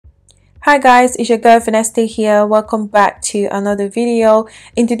Hi guys, it's your girl Vanessa here. Welcome back to another video.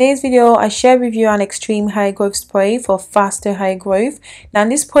 In today's video, I share with you an extreme hair growth spray for faster hair growth. Now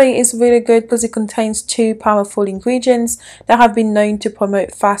this spray is really good because it contains two powerful ingredients that have been known to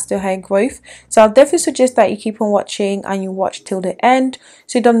promote faster hair growth. So I'll definitely suggest that you keep on watching and you watch till the end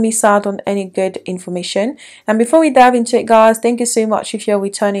so you don't miss out on any good information. And before we dive into it guys, thank you so much if you're a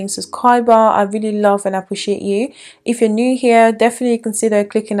returning subscriber. I really love and appreciate you. If you're new here, definitely consider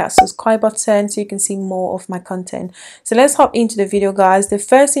clicking that subscribe button so you can see more of my content. So let's hop into the video guys. The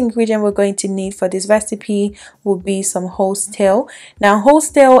first ingredient we're going to need for this recipe will be some horsetail. Now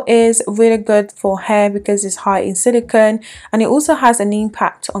horsetail is really good for hair because it's high in silicone, and it also has an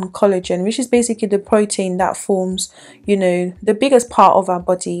impact on collagen, which is basically the protein that forms, you know, the biggest part of our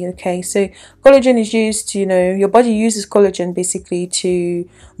body. Okay, so collagen is used, you know, your body uses collagen basically to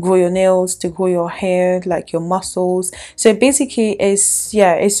grow your nails, to grow your hair, like your muscles. So basically it's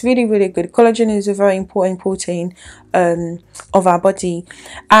really good. Collagen is a very important protein of our body,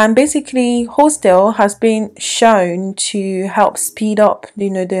 and basically horsetail has been shown to help speed up, you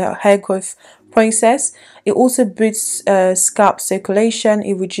know, the hair growth process. It also boosts scalp circulation,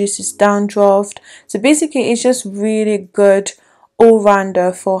 it reduces dandruff. So basically it's just really good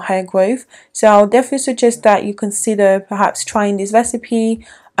all-rounder for hair growth. So I'll definitely suggest that you consider perhaps trying this recipe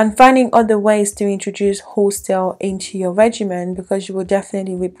and finding other ways to introduce horsetail into your regimen, because you will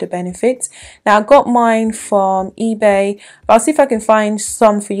definitely reap the benefits. Now I got mine from eBay, but I'll see if I can find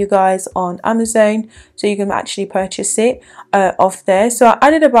some for you guys on Amazon so you can actually purchase it off there. So I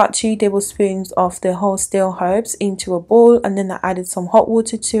added about 2 tablespoons of the horsetail herbs into a bowl, and then I added some hot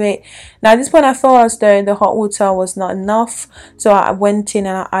water to it. Now at this point I felt as though the hot water was not enough, so I went in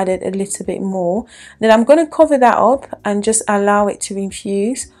and I added a little bit more. Then I'm going to cover that up and just allow it to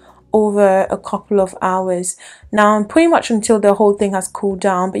infuse over a couple of hours. Now pretty much until the whole thing has cooled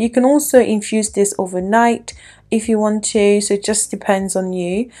down, but you can also infuse this overnight if you want to, so it just depends on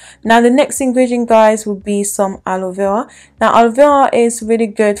you. Now the next ingredient guys will be some aloe vera. Now aloe vera is really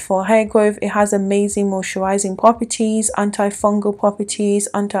good for hair growth. It has amazing moisturizing properties, antifungal properties,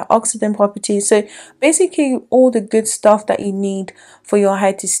 antioxidant properties, so basically all the good stuff that you need for your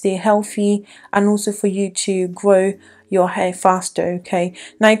hair to stay healthy and also for you to grow your hair faster. Okay,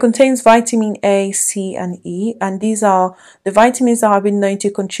 now it contains vitamin A, C and E, and these are the vitamins that have been known to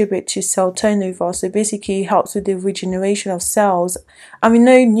contribute to cell turnover. So basically it helps with the regeneration of cells, and we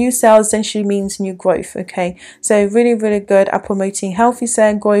know new cells essentially means new growth. Okay, so really good at promoting healthy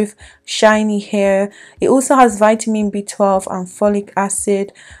cell growth, shiny hair. It also has vitamin B12 and folic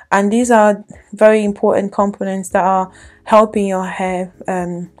acid, and these are very important components that are helping your hair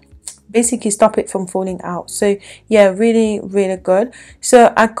basically stop it from falling out. So yeah, really good.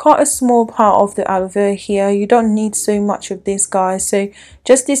 So I cut a small part of the aloe vera here. You don't need so much of this guys, so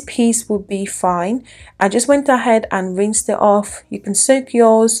just this piece will be fine. I just went ahead and rinsed it off. You can soak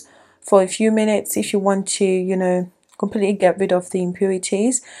yours for a few minutes if you want to, you know, completely get rid of the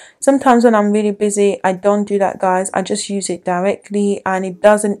impurities. Sometimes when I'm really busy, I don't do that guys. I just use it directly and it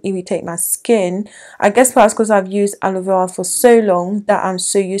doesn't irritate my skin. I guess perhaps because I've used aloe vera for so long that I'm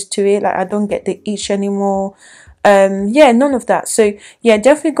so used to it, like I don't get the itch anymore. Yeah, none of that. So yeah,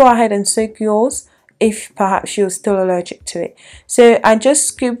 definitely go ahead and soak yours if perhaps you're still allergic to it. So I just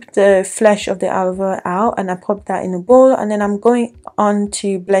scooped the flesh of the aloe vera out and I popped that in a bowl, and then I'm going on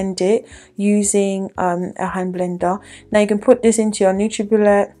to blend it using a hand blender. Now you can put this into your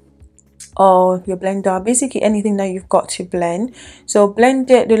NutriBullet or your blender, basically anything that you've got to blend. So blend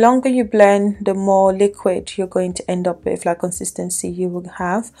it. The longer you blend, the more liquid you're going to end up with, like consistency you will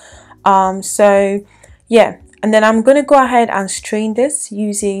have. So yeah, and then I'm going to go ahead and strain this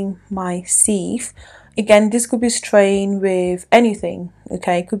using my sieve. Again, this could be strained with anything.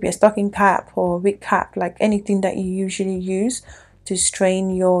 Okay, it could be a stocking cap or a wig cap, like anything that you usually use to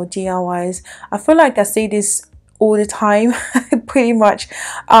strain your DIYs. I feel like I say this all the time pretty much,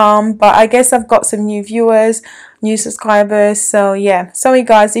 but I guess I've got some new viewers, new subscribers, so yeah, sorry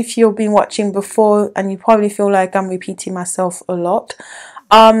guys if you've been watching before and you probably feel like I'm repeating myself a lot.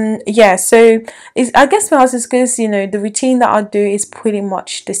 Yeah, so I guess for us it's because, you know, the routine that I do is pretty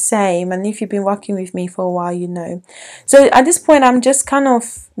much the same, and if you've been working with me for a while, you know. So at this point I'm just kind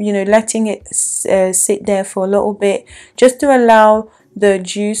of, you know, letting it sit there for a little bit just to allow the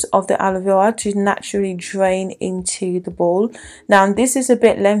juice of the aloe vera to naturally drain into the bowl. Now this is a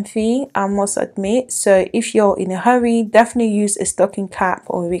bit lengthy, I must admit, so if you're in a hurry, definitely use a stocking cap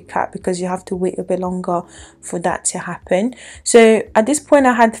or a wig cap because you have to wait a bit longer for that to happen. So at this point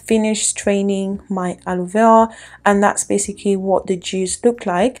I had finished straining my aloe vera, and that's basically what the juice looked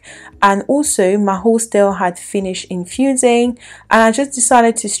like. And also my Horsetail had finished infusing, and I just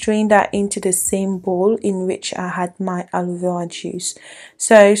decided to strain that into the same bowl in which I had my aloe vera juice.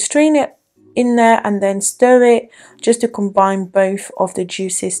 So strain it in there and then stir it just to combine both of the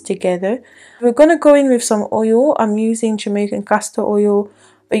juices together. We're going to go in with some oil. I'm using Jamaican castor oil,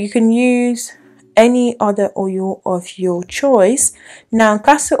 but you can use any other oil of your choice. Now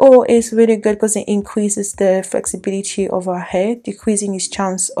castor oil is really good because it increases the flexibility of our hair, decreasing its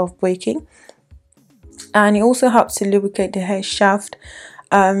chance of breaking, and it also helps to lubricate the hair shaft,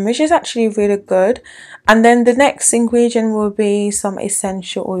 which is actually really good. And then the next ingredient will be some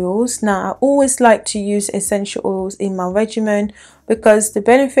essential oils. Now I always like to use essential oils in my regimen because the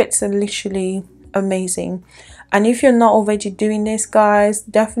benefits are literally amazing. And if you're not already doing this, guys,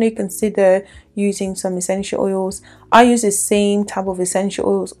 definitely consider using some essential oils. I use the same type of essential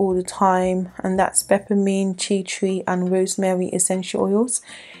oils all the time, and that's peppermint, tea tree and rosemary essential oils.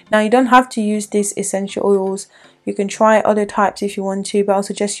 Now you don't have to use these essential oils. You can try other types if you want to, but I'll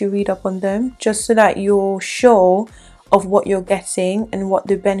suggest you read up on them just so that you're sure of what you're getting and what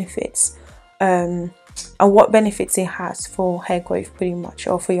the benefits and what benefits it has for hair growth, pretty much,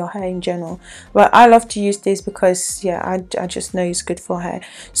 or for your hair in general. But I love to use this because yeah, I just know it's good for hair.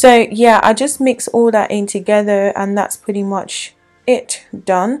 So yeah, I just mix all that in together, and that's pretty much it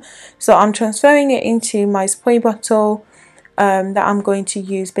done. So I'm transferring it into my spray bottle that I'm going to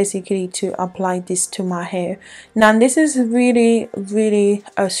use basically to apply this to my hair. Now this is really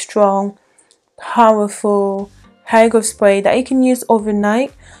a strong, powerful hair growth spray that you can use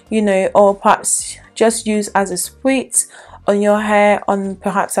overnight, you know, or perhaps just use as a spritz on your hair on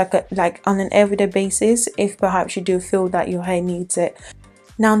perhaps like on an everyday basis if perhaps you do feel that your hair needs it.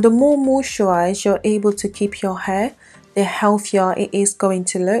 Now the more moisturized you're able to keep your hair, the healthier it is going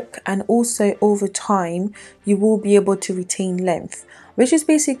to look, and also over time you will be able to retain length, which is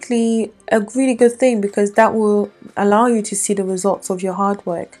basically a really good thing because that will allow you to see the results of your hard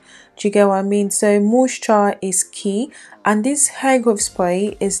work. Do you get what I mean? So moisture is key, and this hair growth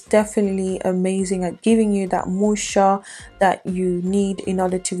spray is definitely amazing at giving you that moisture that you need in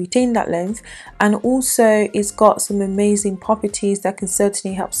order to retain that length. And also it's got some amazing properties that can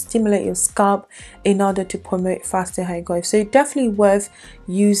certainly help stimulate your scalp in order to promote faster hair growth. So definitely worth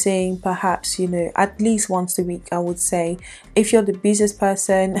using, perhaps, you know, at least once a week, I would say. If you're the busiest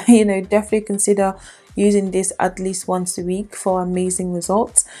person, you know, definitely consider using this at least once a week for amazing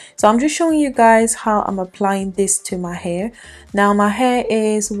results. So I'm just showing you guys how I'm applying this to my hair. Now my hair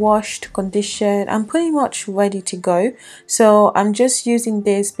is washed, conditioned, I'm pretty much ready to go. So I'm just using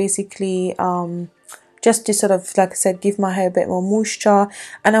this basically just to sort of, like I said, give my hair a bit more moisture.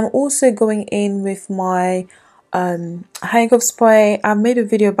 And I'm also going in with my hair growth spray. I've made a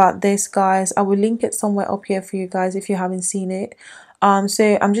video about this, guys. I will link it somewhere up here for you guys if you haven't seen it.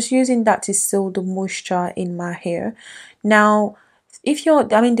 So I'm just using that to seal the moisture in my hair. Now if you're,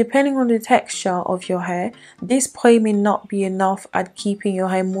 depending on the texture of your hair, this spray may not be enough at keeping your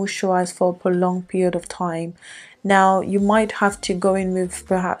hair moisturized for a prolonged period of time. Now you might have to go in with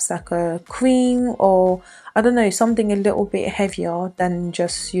perhaps like a cream, or I don't know, something a little bit heavier than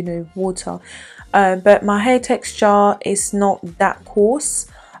just, you know, water. But my hair texture is not that coarse,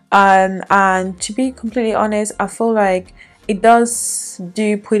 and to be completely honest, I feel like it does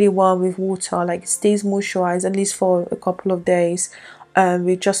do pretty well with water. Like it stays moisturized at least for a couple of days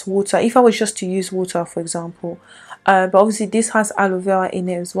with just water, if I was just to use water, for example. But obviously this has aloe vera in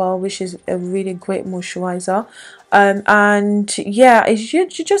it as well, which is a really great moisturizer. And yeah, it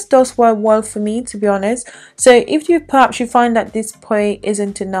just does well for me, to be honest. So if you perhaps you find that this spray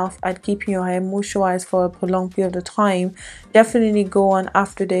isn't enough at keeping your hair moisturized for a prolonged period of time, definitely go on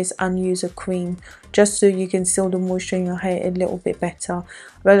after this and use a cream, just so you can seal the moisture in your hair a little bit better.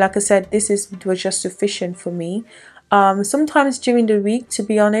 But like I said, this was just sufficient for me. Sometimes during the week, to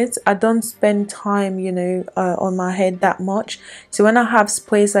be honest, I don't spend time, you know, on my hair that much. So when I have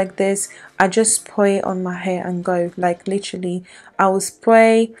sprays like this, I just spray on my hair and go. Like literally, I will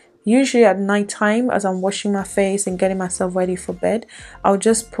spray usually at night time as I'm washing my face and getting myself ready for bed. I'll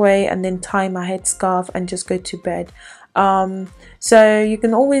just spray and then tie my headscarf and just go to bed. So you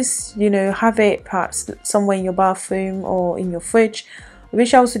can always, you know, have it perhaps somewhere in your bathroom or in your fridge,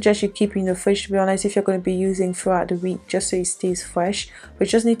 which I would suggest you keep in the fridge, to be honest, if you're going to be using throughout the week, just so it stays fresh. But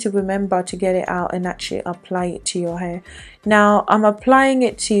just need to remember to get it out and actually apply it to your hair. Now I'm applying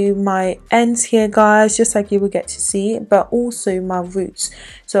it to my ends here, guys, just like you will get to see, but also my roots.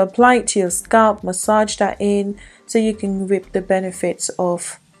 So apply it to your scalp, massage that in so you can reap the benefits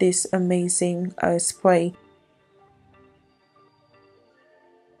of this amazing spray.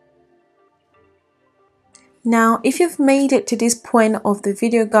 Now, if you've made it to this point of the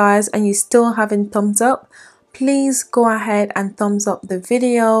video, guys, and you still haven't thumbs up, please go ahead and thumbs up the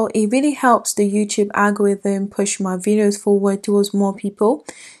video. It really helps the YouTube algorithm push my videos forward towards more people.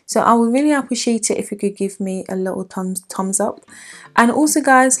 So I would really appreciate it if you could give me a little thumbs up. And also,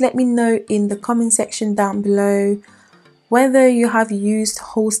 guys, let me know in the comment section down below whether you have used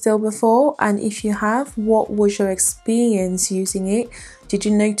Horsetail before, and if you have, what was your experience using it? Did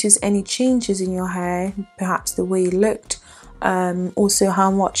you notice any changes in your hair, perhaps the way it looked, also how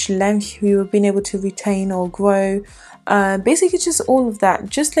much length you have been able to retain or grow, basically just all of that.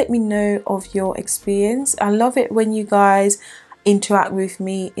 Just let me know of your experience. I love it when you guys interact with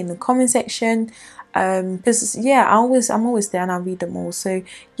me in the comment section, because yeah, I'm always there and I read them all. So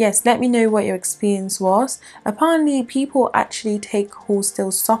yes, let me know what your experience was. Apparently people actually take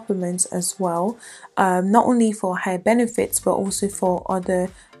Horsetail supplements as well, not only for hair benefits but also for other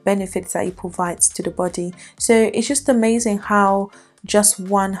benefits that it provides to the body. So it's just amazing how just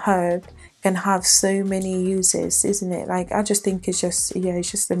one herb can have so many uses, isn't it? Like, I just think it's just, yeah,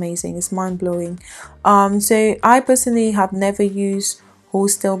 it's just amazing. It's mind-blowing. So I personally have never used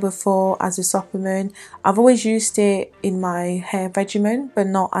Horsetail before as a supplement. I've always used it in my hair regimen, but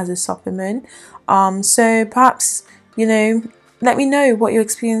not as a supplement. So perhaps, you know, let me know what your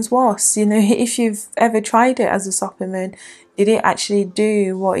experience was. You know, if you've ever tried it as a supplement, did it actually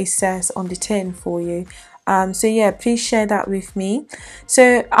do what it says on the tin for you? So yeah, please share that with me.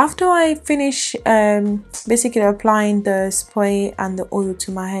 So after I finish basically applying the spray and the oil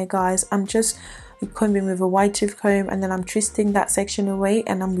to my hair, guys, I'm just combing with a wide tooth comb, and then I'm twisting that section away,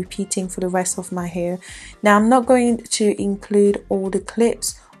 and I'm repeating for the rest of my hair. Now I'm not going to include all the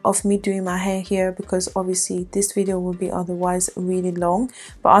clips of me doing my hair here, because obviously this video will be otherwise really long,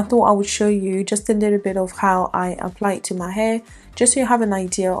 but I thought I would show you just a little bit of how I apply it to my hair, just so you have an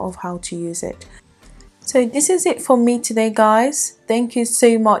idea of how to use it. So this is it for me today, guys. Thank you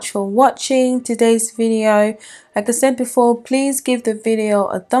so much for watching today's video. Like I said before, please give the video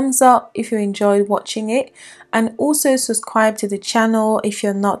a thumbs up if you enjoyed watching it, and also subscribe to the channel if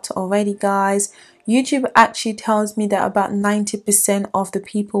you're not already, guys. YouTube actually tells me that about 90% of the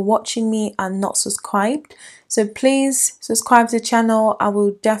people watching me are not subscribed. So please subscribe to the channel. I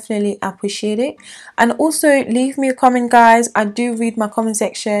will definitely appreciate it. And also leave me a comment, guys. I do read my comment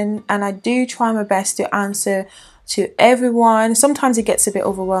section and I do try my best to answer to everyone. Sometimes it gets a bit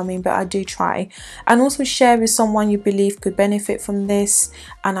overwhelming, but I do try. And also share with someone you believe could benefit from this.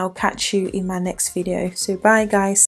 And I'll catch you in my next video. So bye, guys.